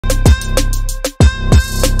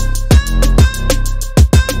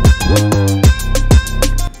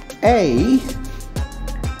A.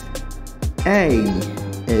 A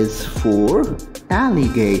is for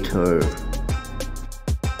alligator.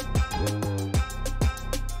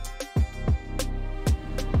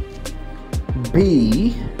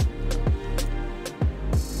 B.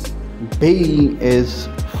 B is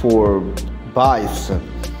for bison.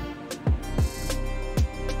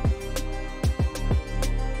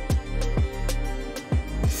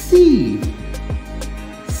 C.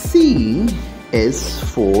 C is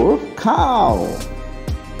for cow.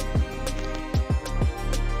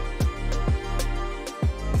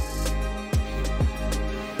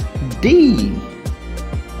 D.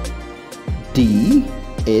 D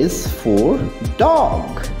is for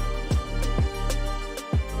dog.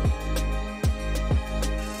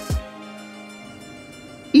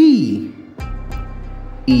 E.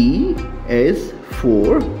 E is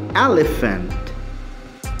for elephant.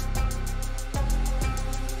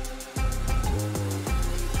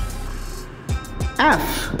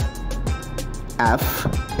 F.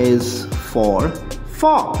 F is for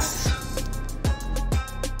fox.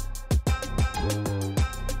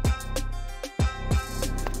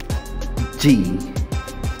 G.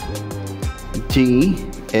 G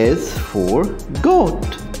is for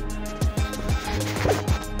goat.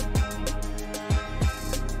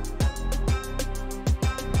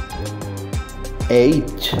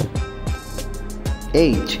 H.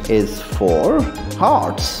 H is for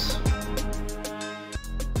horse.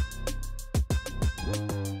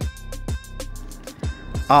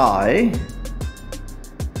 I.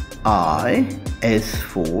 I is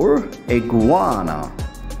for iguana.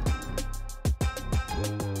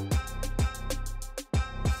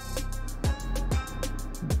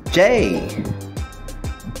 J.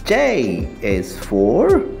 J is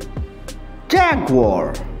for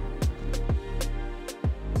jaguar.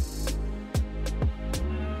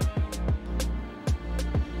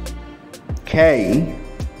 K.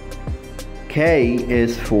 K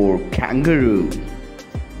is for kangaroo.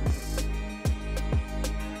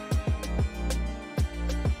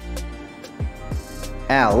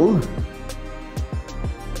 L.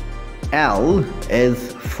 L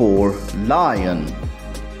is for lion.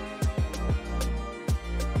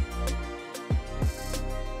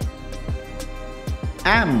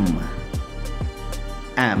 M.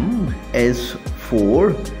 M is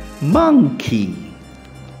for monkey.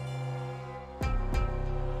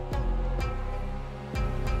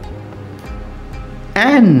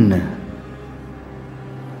 N.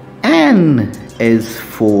 N is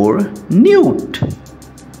for newt.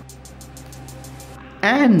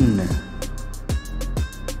 N.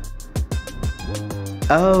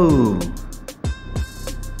 O.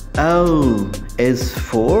 O is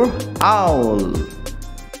for owl.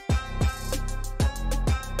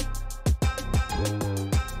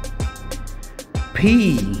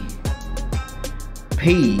 P.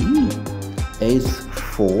 P is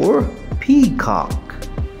for peacock.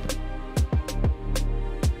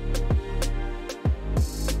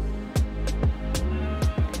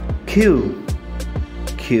 Q.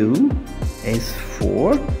 Q is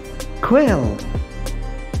for quail.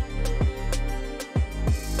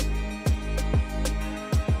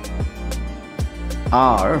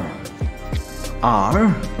 R.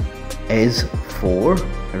 R is for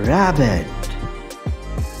rabbit.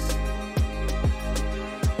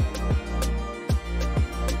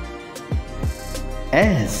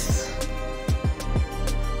 S.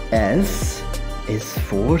 S is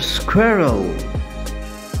for squirrel.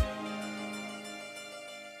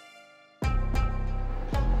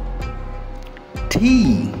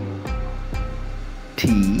 T.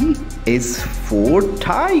 T is for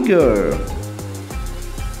tiger.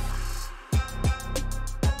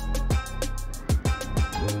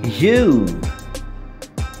 U.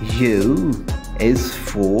 U is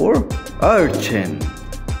for urchin.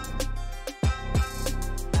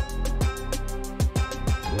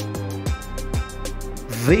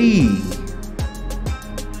 V.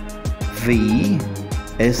 V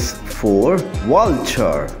is for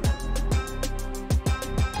vulture.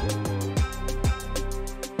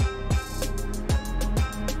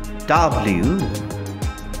 W.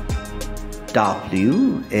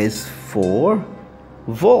 W is for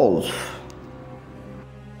wolf.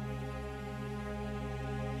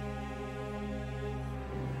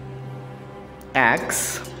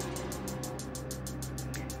 X.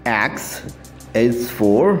 X is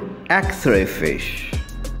for X-ray fish.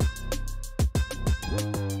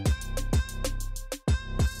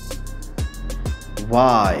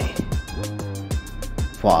 Y.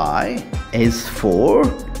 Y is for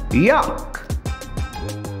yak.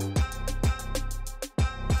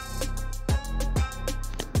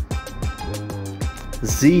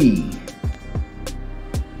 Z.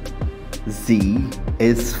 Z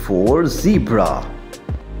is for zebra.